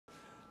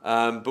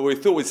But we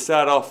thought we'd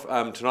start off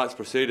tonight's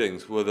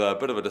proceedings with a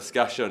bit of a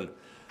discussion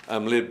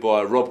led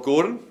by Rob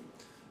Gordon.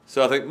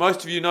 So I think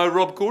most of you know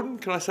Rob Gordon,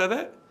 can I say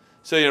that?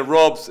 So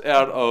Rob's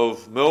out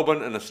of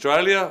Melbourne in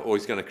Australia, or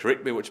he's going to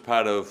correct me which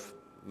part of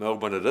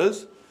Melbourne it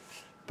is.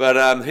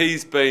 But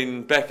he's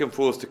been back and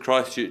forth to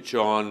Christchurch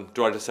on,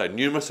 do I just say,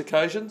 numerous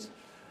occasions.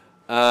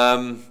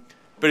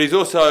 But he's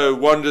also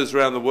wanders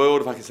around the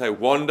world, if I can say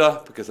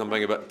wander, because I'm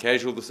being a bit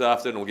casual this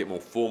afternoon, we'll get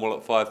more formal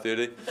at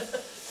 5:30.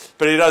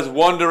 But he does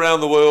wander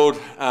around the world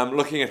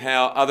looking at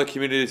how other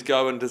communities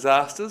go in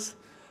disasters.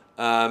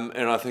 And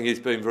I think he's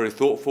been very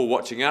thoughtful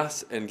watching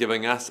us and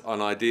giving us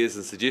on ideas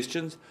and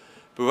suggestions.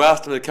 But we've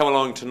asked him to come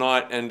along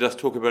tonight and just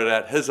talk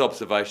about his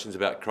observations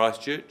about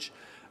Christchurch,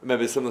 and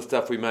maybe some of the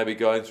stuff we may be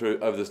going through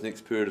over this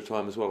next period of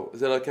time as well.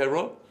 Is that okay,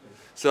 Rob?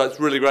 So it's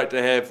really great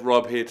to have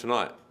Rob here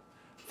tonight.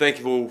 Thank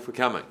you all for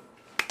coming.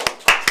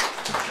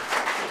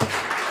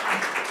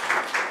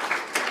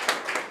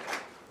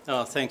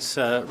 Oh, thanks,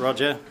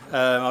 Roger.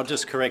 I'll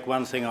just correct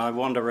one thing. I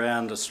wander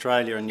around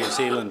Australia and New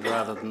Zealand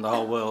rather than the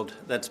whole world.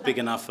 That's big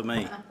enough for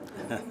me.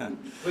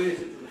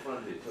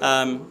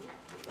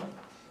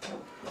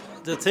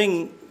 The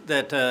thing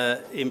that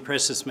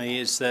impresses me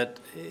is that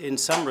in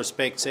some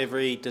respects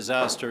every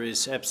disaster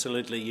is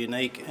absolutely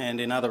unique, and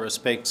in other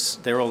respects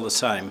they're all the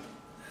same.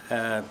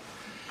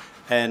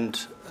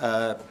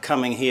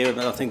 Coming here,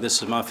 I think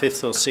this is my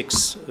 5th or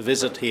 6th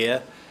visit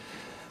here,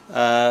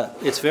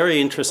 it's very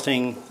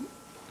interesting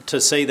to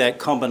see that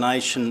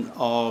combination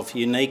of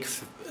unique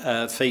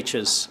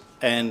features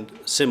and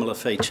similar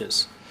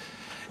features.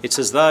 It's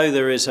as though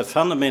there is a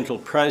fundamental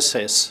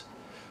process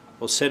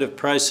or set of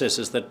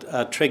processes that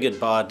are triggered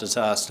by a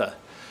disaster.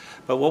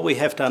 But what we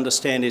have to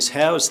understand is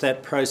how is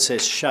that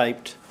process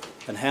shaped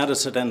and how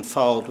does it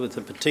unfold with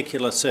the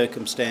particular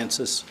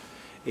circumstances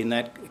in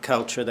that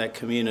culture, that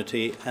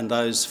community, and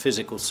those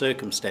physical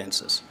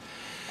circumstances.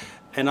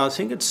 And I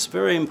think it's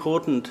very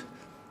important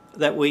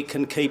that we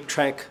can keep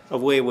track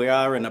of where we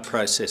are in a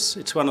process.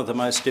 It's one of the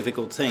most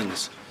difficult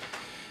things,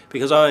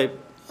 because I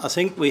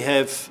think we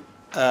have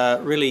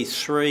really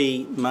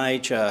 3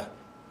 major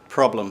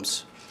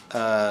problems.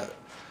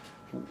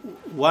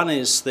 One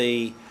is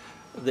the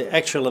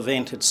actual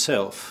event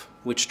itself,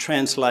 which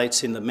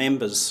translates in the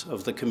members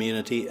of the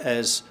community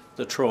as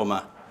the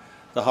trauma,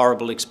 the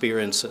horrible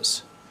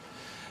experiences.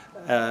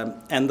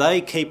 And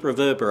they keep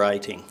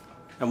reverberating.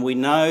 And we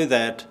know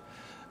that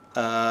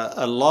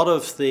a lot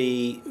of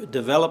the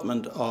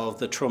development of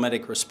the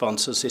traumatic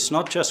responses is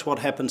not just what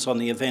happens on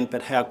the event,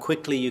 but how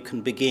quickly you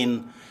can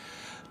begin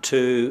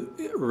to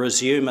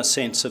resume a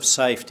sense of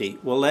safety.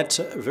 Well, that's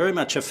very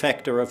much a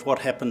factor of what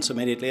happens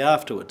immediately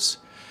afterwards.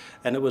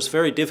 And it was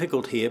very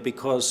difficult here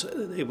because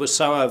it was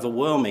so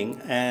overwhelming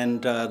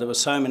and there were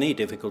so many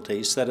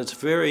difficulties that it's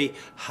very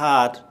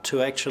hard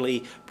to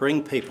actually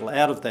bring people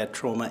out of that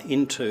trauma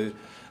into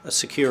a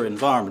secure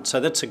environment. So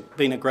that's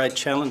been a great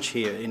challenge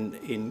here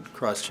in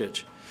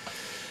Christchurch.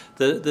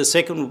 The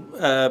second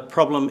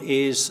problem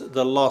is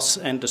the loss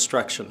and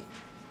destruction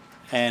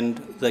and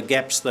the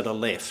gaps that are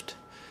left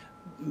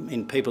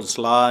in people's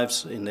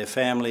lives, in their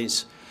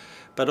families,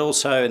 but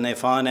also in their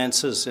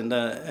finances, in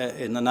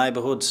the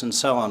neighbourhoods and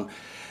so on.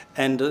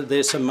 And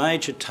there's a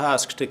major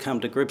task to come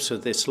to grips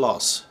with this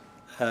loss.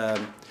 The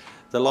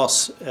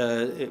loss,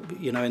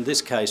 in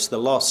this case, the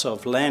loss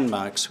of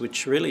landmarks,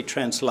 which really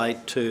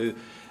translate to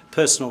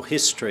personal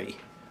history.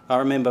 I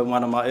remember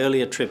one of my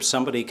earlier trips,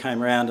 somebody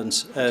came around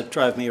and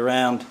drove me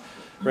around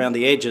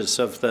the edges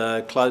of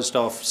the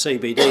closed-off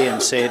CBD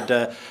and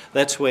said,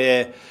 that's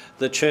where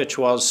the church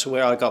was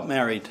where I got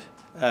married,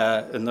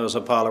 and there was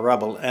a pile of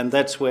rubble, and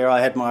that's where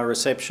I had my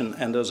reception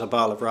and there was a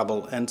pile of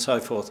rubble, and so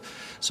forth.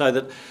 So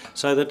that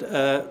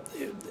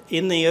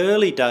in the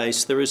early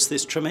days there is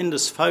this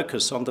tremendous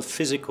focus on the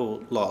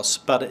physical loss,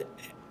 but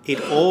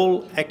it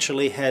all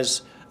actually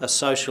has a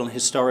social and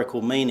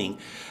historical meaning.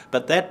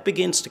 But that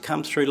begins to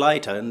come through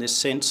later in this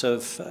sense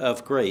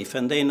of grief.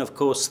 And then, of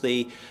course,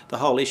 the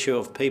whole issue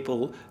of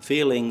people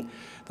feeling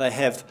they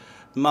have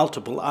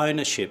multiple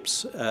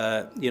ownerships,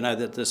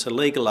 that there's a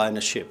legal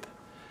ownership,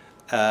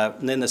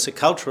 and then there's a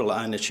cultural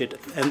ownership,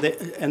 and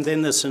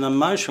then there's an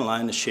emotional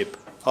ownership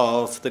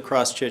of the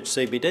Christchurch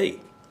CBD.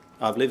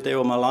 I've lived there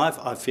all my life,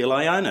 I feel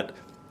I own it.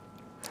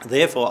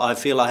 Therefore, I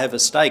feel I have a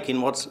stake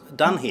in what's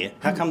done here.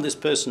 How come this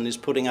person is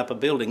putting up a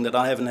building that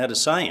I haven't had a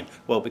say in?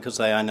 Well, because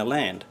they own the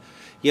land.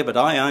 Yeah, but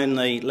I own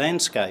the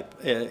landscape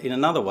in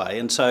another way.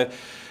 And so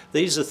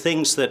these are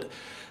things that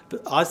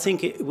I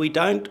think we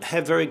don't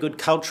have very good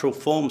cultural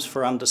forms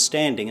for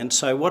understanding. And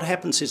so what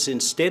happens is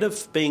instead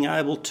of being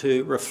able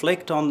to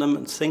reflect on them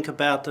and think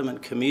about them and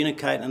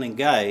communicate and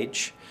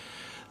engage,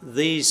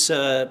 these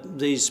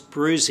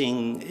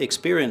bruising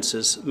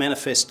experiences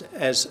manifest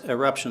as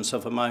eruptions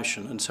of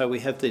emotion. And so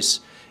we have this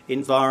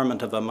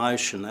environment of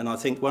emotion. And I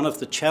think one of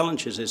the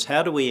challenges is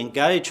how do we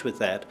engage with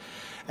that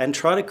and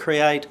try to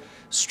create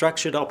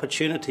structured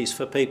opportunities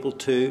for people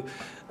to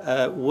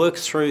work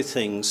through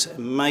things,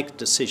 make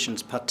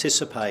decisions,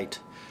 participate.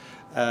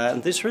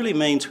 And this really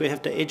means we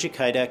have to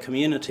educate our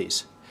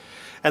communities.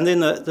 And then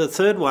the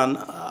third one,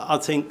 I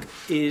think,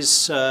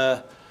 is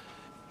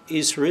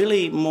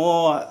really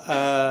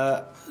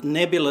more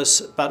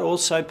nebulous, but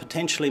also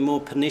potentially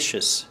more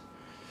pernicious.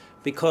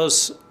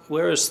 Because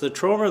whereas the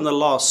trauma and the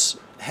loss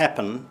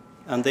happen,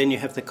 and then you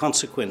have the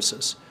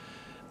consequences,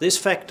 this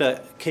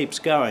factor keeps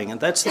going, and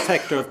that's the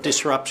factor of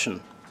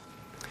disruption.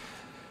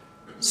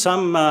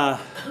 A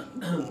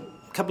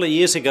couple of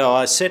years ago,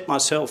 I set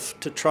myself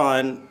to try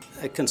and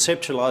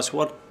conceptualise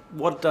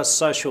what does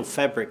social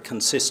fabric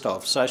consist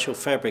of? Social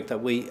fabric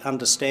that we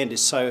understand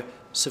is so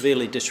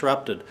severely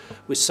disrupted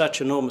with such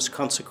enormous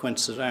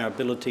consequences on our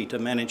ability to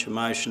manage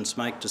emotions,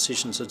 make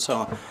decisions and so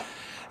on.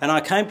 And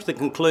I came to the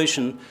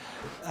conclusion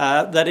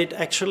that it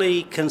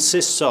actually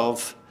consists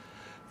of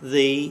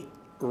the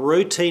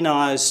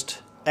routinised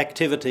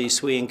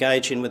activities we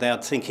engage in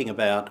without thinking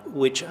about,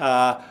 which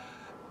are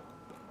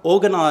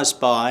organised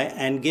by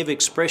and give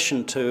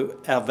expression to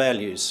our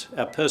values,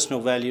 our personal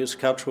values,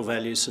 cultural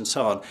values and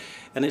so on.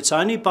 And it's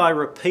only by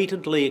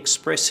repeatedly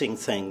expressing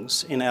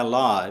things in our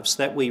lives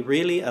that we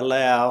really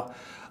allow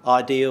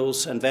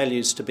ideals and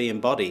values to be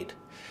embodied.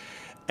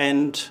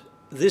 And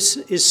this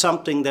is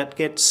something that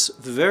gets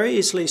very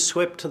easily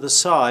swept to the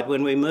side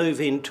when we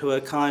move into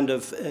a kind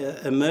of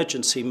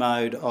emergency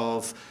mode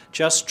of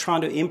just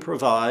trying to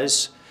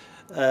improvise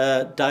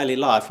daily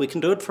life. We can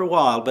do it for a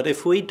while, but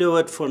if we do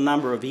it for a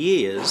number of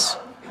years,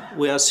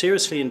 we are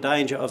seriously in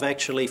danger of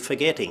actually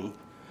forgetting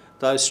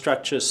those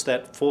structures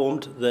that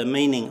formed the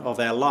meaning of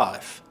our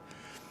life.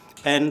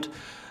 And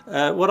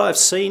what I've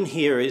seen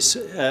here is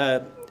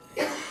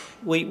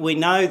we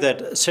know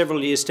that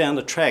several years down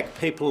the track,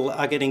 people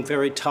are getting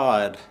very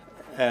tired,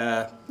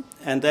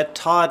 and that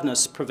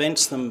tiredness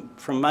prevents them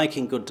from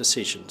making good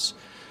decisions.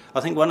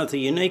 I think one of the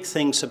unique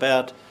things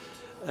about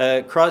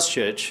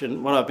Christchurch,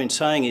 and what I've been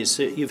saying, is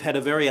that you've had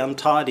a very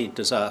untidy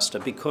disaster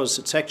because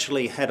it's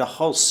actually had a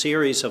whole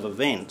series of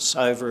events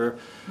over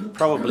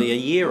probably a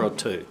year or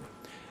two,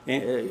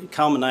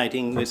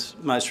 culminating with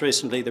most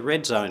recently the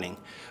red zoning,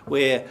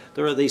 where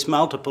there are these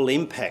multiple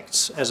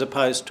impacts as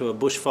opposed to a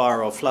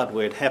bushfire or flood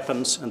where it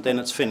happens and then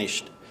it's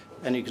finished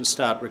and you can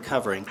start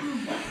recovering.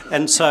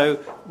 And so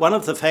one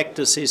of the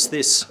factors is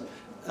this,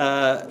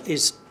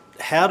 is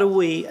how do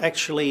we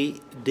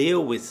actually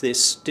deal with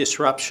this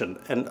disruption?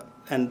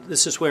 And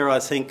this is where I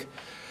think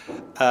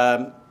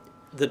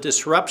the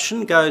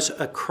disruption goes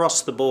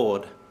across the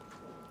board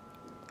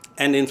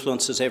and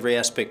influences every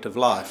aspect of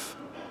life.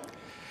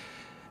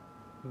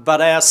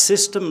 But our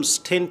systems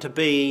tend to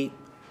be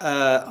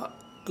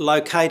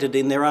located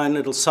in their own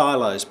little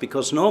silos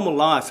because normal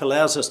life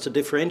allows us to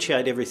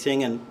differentiate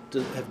everything and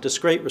to have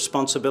discrete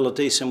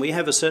responsibilities, and we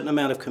have a certain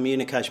amount of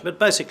communication, but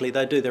basically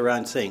they do their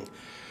own thing.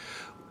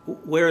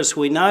 Whereas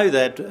we know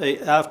that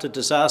after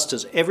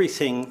disasters,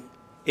 everything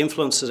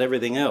influences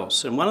everything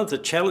else. And one of the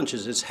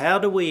challenges is how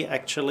do we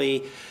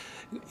actually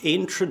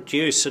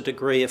introduce a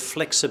degree of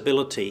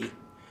flexibility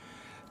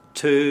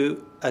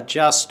to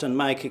adjust and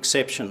make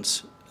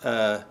exceptions,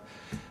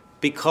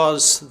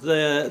 because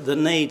the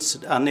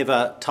needs are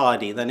never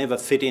tidy, they never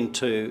fit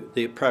into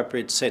the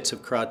appropriate sets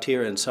of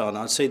criteria and so on.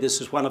 I see this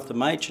as one of the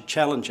major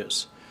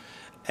challenges.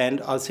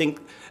 And I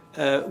think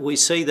we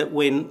see that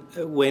when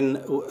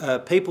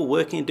people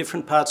working in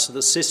different parts of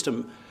the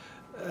system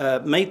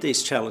meet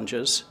these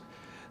challenges,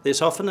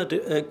 there's often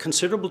a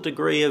considerable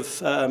degree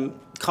of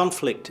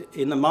conflict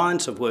in the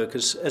minds of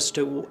workers as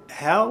to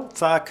how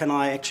far can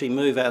I actually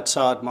move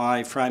outside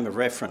my frame of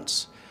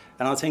reference.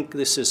 And I think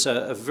this is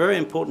a very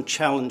important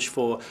challenge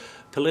for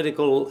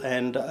political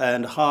and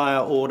higher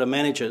order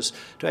managers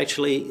to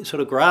actually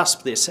sort of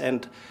grasp this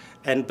and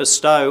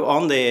bestow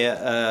on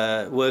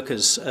their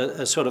workers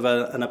a sort of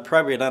an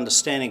appropriate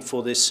understanding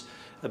for this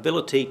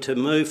ability to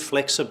move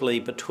flexibly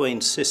between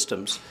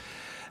systems.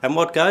 And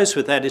what goes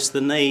with that is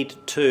the need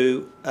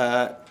to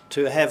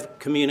have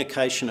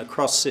communication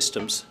across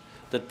systems,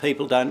 that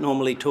people don't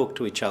normally talk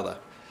to each other.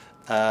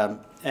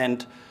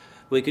 And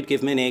we could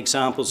give many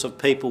examples of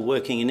people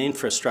working in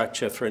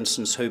infrastructure, for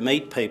instance, who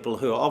meet people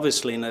who are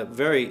obviously in a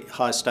very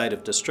high state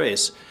of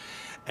distress,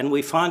 and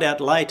we find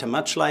out later,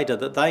 much later,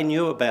 that they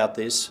knew about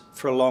this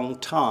for a long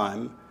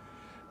time,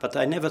 but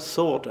they never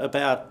thought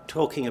about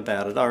talking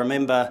about it. I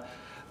remember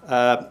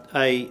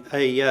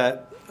a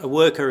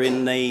worker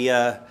in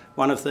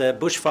one of the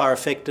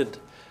bushfire-affected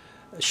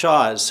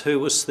shires who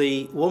was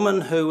the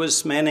woman who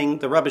was manning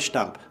the rubbish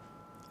dump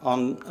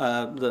on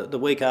the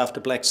week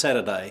after Black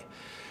Saturday.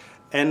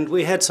 And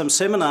we had some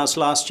seminars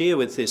last year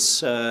with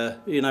this,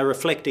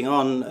 reflecting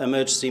on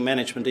emergency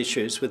management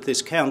issues with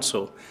this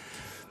council.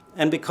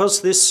 And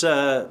because this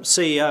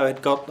CEO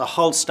had got the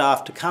whole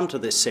staff to come to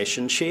this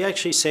session, she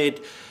actually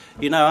said,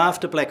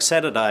 after Black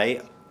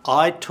Saturday,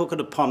 I took it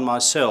upon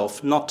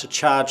myself not to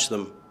charge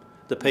them,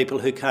 the people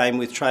who came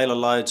with trailer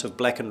loads of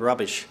blackened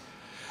rubbish.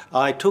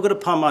 I took it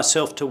upon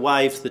myself to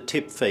waive the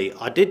tip fee.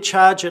 I did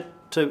charge it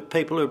to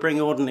people who bring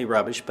ordinary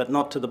rubbish, but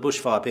not to the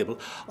bushfire people.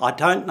 I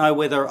don't know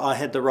whether I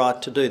had the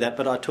right to do that,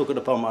 but I took it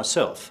upon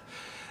myself.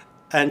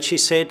 And she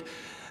said,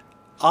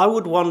 I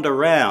would wander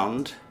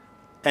around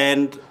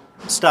and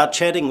start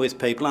chatting with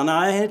people, and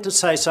I had to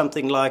say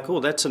something like, oh,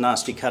 that's a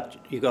nasty cut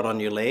you got on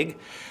your leg.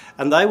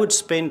 And they would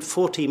spend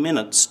 40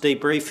 minutes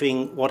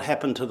debriefing what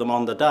happened to them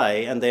on the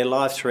day and their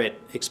life threat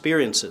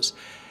experiences.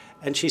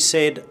 And she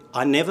said,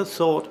 I never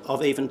thought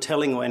of even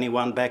telling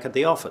anyone back at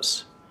the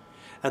office.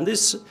 And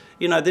this,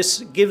 you know, this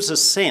gives a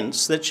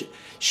sense that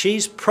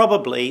she's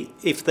probably,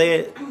 if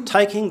they're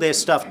taking their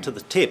stuff to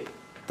the tip,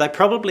 they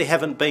probably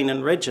haven't been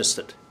and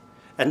registered.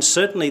 And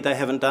certainly they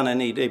haven't done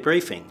any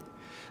debriefing.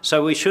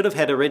 So we should have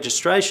had a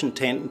registration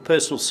tent and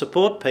personal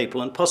support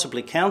people and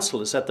possibly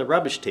counsellors at the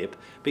rubbish tip,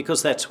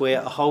 because that's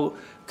where a whole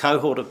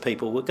cohort of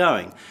people were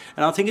going.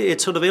 And I think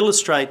it sort of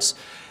illustrates,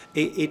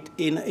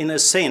 in a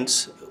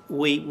sense,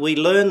 we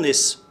learn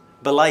this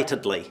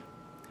belatedly,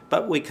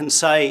 but we can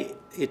say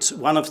it's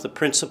one of the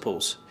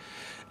principles.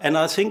 And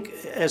I think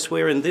as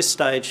we're in this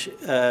stage,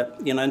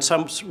 you know, in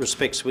some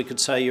respects we could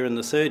say you're in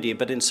the third year,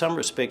 but in some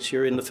respects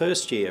you're in the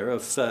first year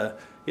of,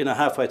 you know,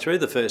 halfway through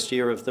the first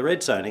year of the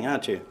red zoning,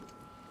 aren't you?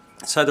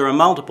 So there are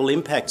multiple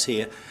impacts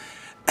here.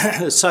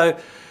 So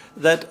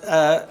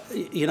that,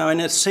 you know, in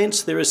a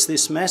sense there is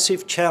this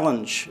massive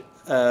challenge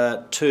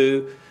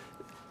to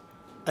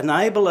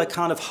enable a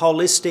kind of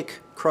holistic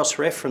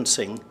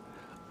cross-referencing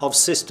of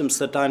systems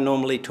that don't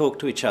normally talk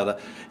to each other.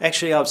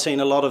 Actually, I've seen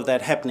a lot of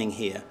that happening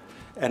here.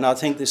 And I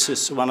think this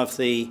is one of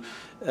the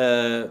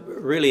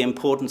really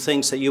important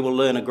things that you will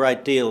learn a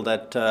great deal,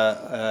 that,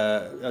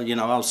 you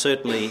know, I'll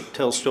certainly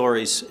tell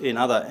stories in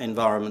other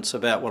environments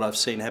about what I've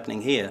seen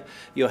happening here.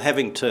 You're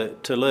having to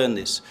learn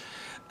this.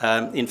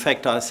 In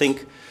fact, I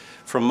think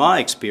from my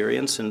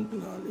experience,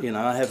 and, you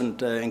know, I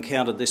haven't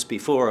encountered this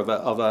before,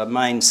 of a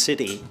main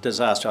city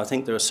disaster, I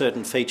think there are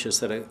certain features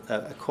that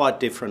are quite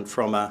different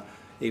from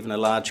even a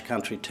large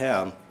country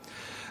town.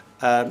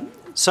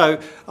 So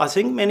I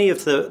think many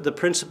of the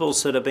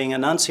principles that are being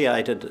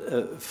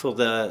enunciated for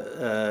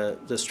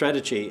the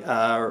strategy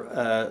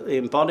are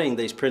embodying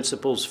these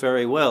principles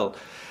very well.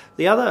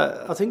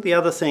 I think the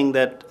other thing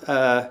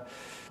that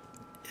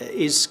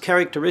is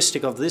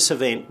characteristic of this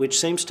event, which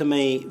seems to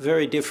me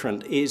very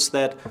different, is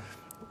that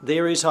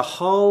there is a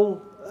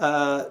whole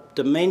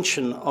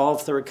dimension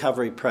of the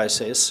recovery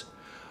process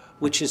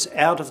which is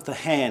out of the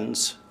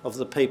hands of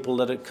the people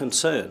that it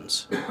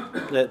concerns.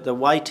 The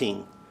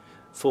waiting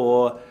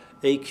for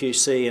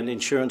EQC and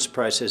insurance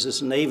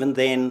processes, and even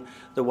then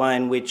the way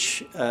in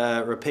which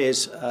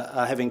repairs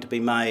are having to be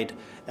made,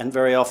 and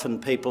very often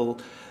people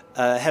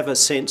have a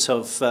sense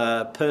of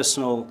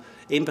personal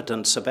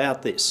impotence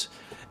about this.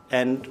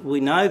 And we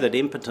know that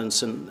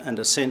impotence and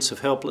a sense of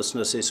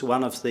helplessness is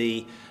one of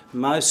the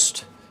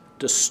most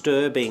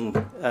disturbing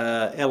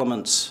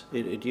elements.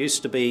 It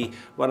used to be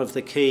one of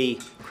the key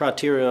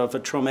criteria of a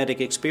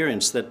traumatic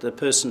experience, that the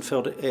person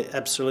felt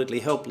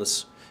absolutely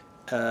helpless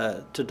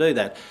to do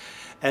that.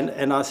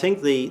 And I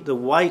think the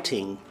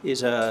waiting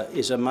is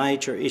a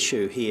major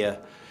issue here,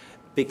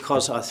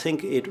 because I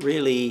think it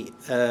really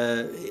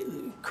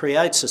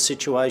creates a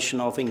situation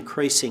of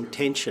increasing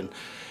tension.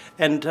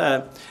 And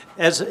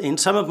as in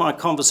some of my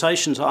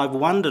conversations, I've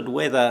wondered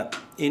whether,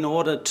 in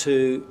order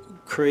to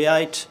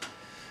create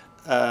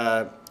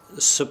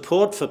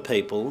support for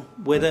people,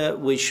 whether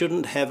we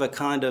shouldn't have a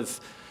kind of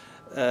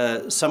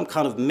some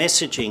kind of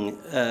messaging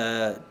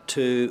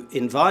to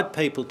invite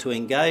people to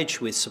engage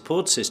with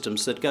support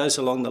systems that goes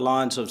along the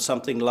lines of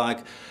something like,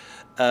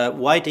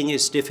 waiting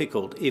is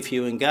difficult. If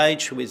you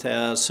engage with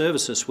our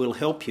services, we'll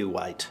help you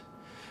wait.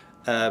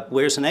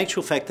 Whereas in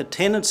actual fact, the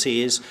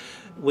tendency is,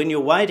 when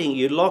you're waiting,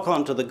 you lock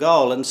onto the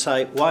goal and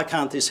say, why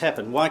can't this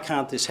happen? Why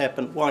can't this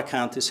happen? Why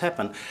can't this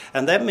happen?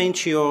 And that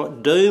means you're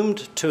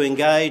doomed to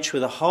engage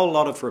with a whole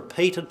lot of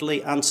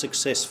repeatedly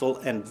unsuccessful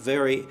and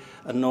very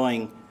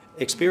annoying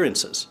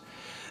experiences.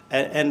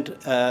 And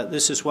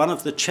this is one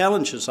of the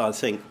challenges, I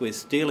think,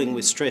 with dealing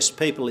with stressed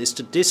people, is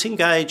to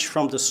disengage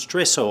from the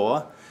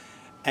stressor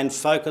and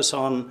focus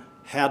on,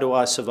 how do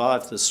I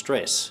survive the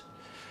stress?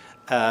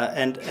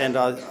 And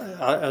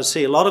I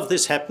see a lot of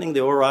this happening. The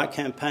All Right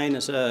campaign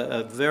is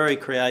a very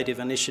creative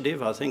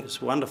initiative. I think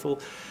it's wonderful.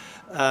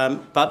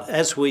 But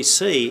as we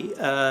see,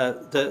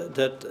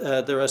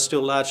 there are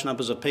still large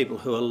numbers of people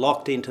who are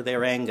locked into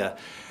their anger.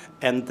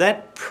 And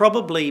that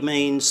probably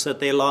means that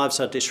their lives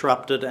are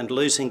disrupted and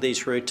losing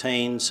these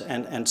routines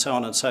and so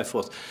on and so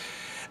forth.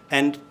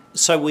 And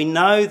so we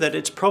know that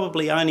it's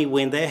probably only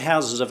when their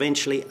houses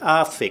eventually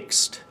are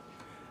fixed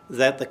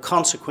that the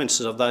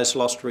consequences of those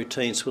lost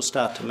routines will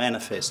start to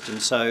manifest.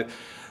 And so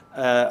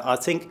I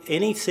think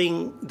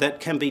anything that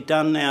can be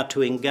done now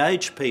to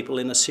engage people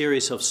in a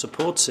series of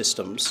support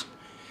systems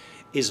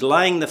is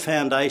laying the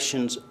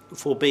foundations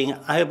for being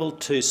able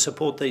to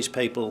support these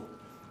people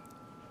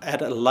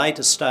at a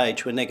later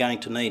stage when they're going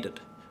to need it.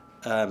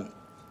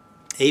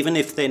 Even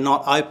if they're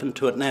not open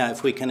to it now,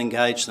 if we can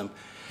engage them.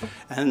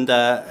 And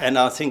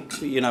I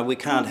think, you know, we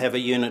can't have a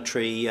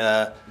unitary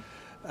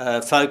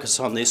focus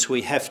on this.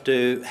 We have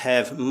to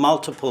have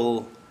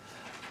multiple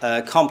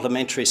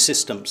complementary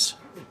systems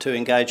to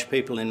engage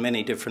people in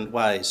many different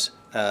ways.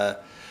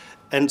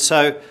 And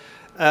so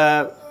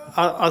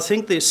I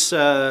think this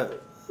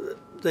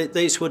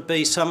these would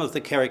be some of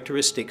the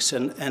characteristics,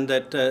 and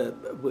that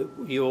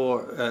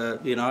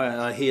you know,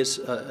 I hear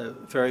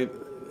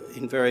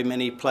in very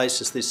many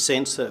places this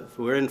sense that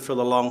we're in for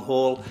the long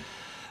haul,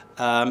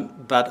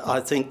 but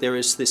I think there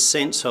is this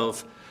sense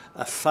of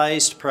a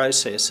phased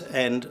process,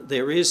 and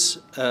there is,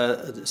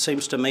 it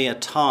seems to me, a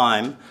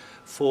time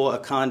for a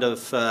kind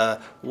of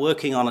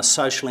working on a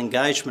social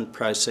engagement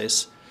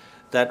process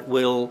that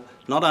will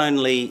not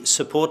only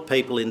support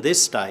people in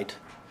this state,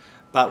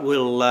 but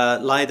will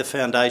lay the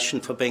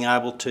foundation for being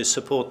able to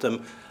support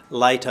them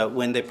later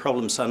when their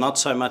problems are not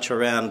so much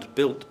around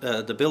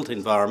the built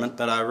environment,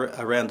 but are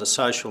around the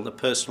social and the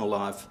personal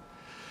life.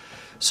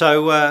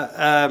 So,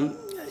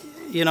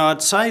 you know,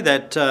 I'd say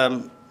that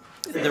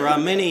there are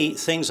many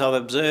things I've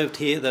observed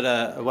here that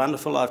are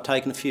wonderful. I've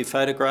taken a few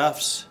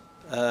photographs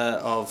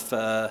of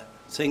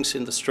things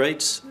in the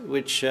streets,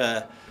 which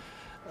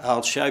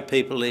I'll show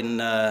people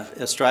in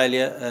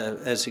Australia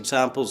as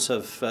examples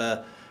of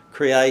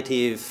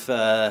creative,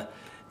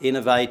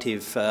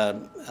 innovative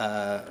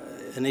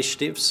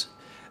initiatives.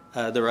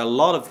 There are a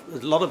lot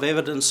of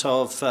evidence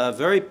of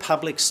very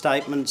public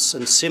statements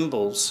and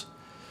symbols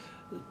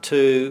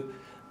to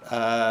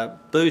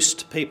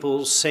boost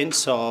people's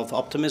sense of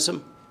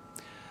optimism.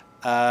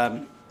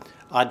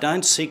 I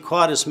don't see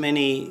quite as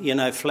many, you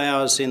know,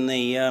 flowers in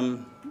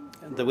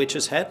the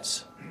witches'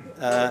 hats.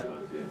 And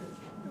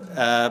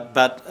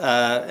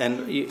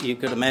you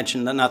could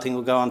imagine that nothing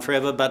will go on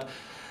forever, but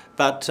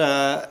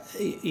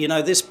you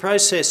know, this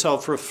process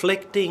of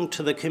reflecting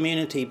to the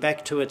community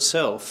back to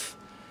itself,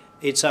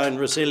 its own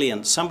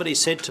resilience. Somebody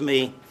said to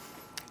me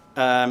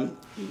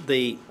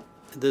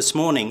this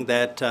morning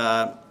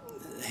that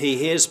he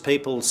hears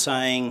people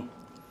saying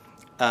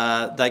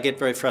they get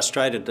very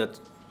frustrated that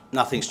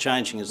nothing's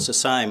changing, it's the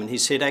same. And he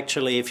said,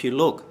 actually, if you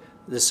look,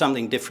 there's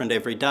something different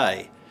every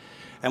day.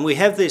 And we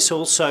have this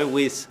also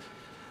with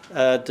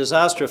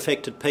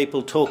disaster-affected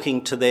people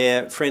talking to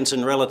their friends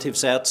and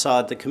relatives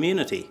outside the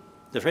community.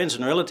 The friends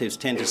and relatives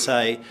tend to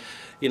say,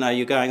 you know,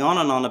 you're going on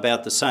and on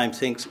about the same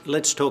things,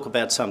 let's talk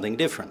about something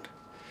different.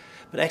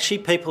 But actually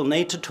people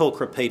need to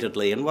talk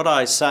repeatedly, and what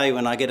I say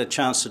when I get a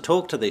chance to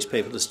talk to these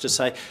people is to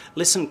say,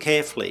 listen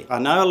carefully. I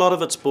know a lot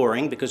of it's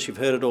boring because you've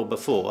heard it all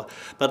before,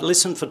 but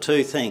listen for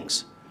two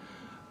things.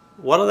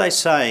 What are they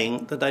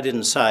saying that they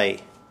didn't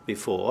say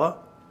before?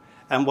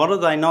 And what are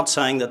they not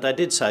saying that they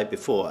did say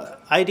before?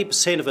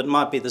 80% of it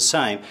might be the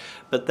same,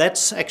 but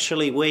that's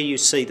actually where you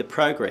see the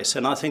progress.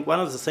 And I think one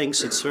of the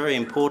things that's very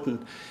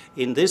important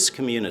in this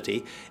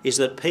community is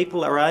that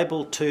people are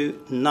able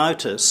to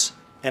notice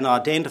and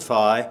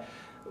identify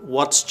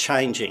what's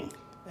changing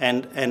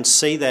and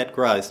see that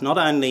growth, not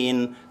only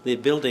in the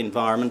built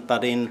environment,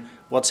 but in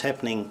what's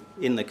happening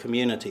in the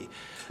community.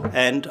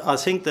 And I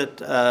think that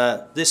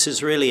this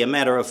is really a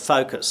matter of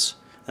focus.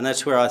 And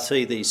that's where I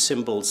see these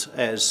symbols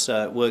as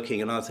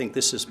working, and I think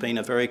this has been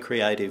a very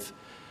creative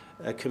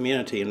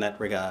community in that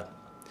regard.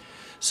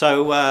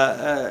 So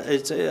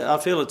I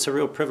feel it's a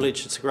real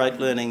privilege, it's a great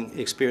learning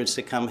experience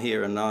to come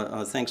here, and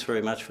thanks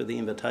very much for the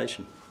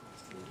invitation.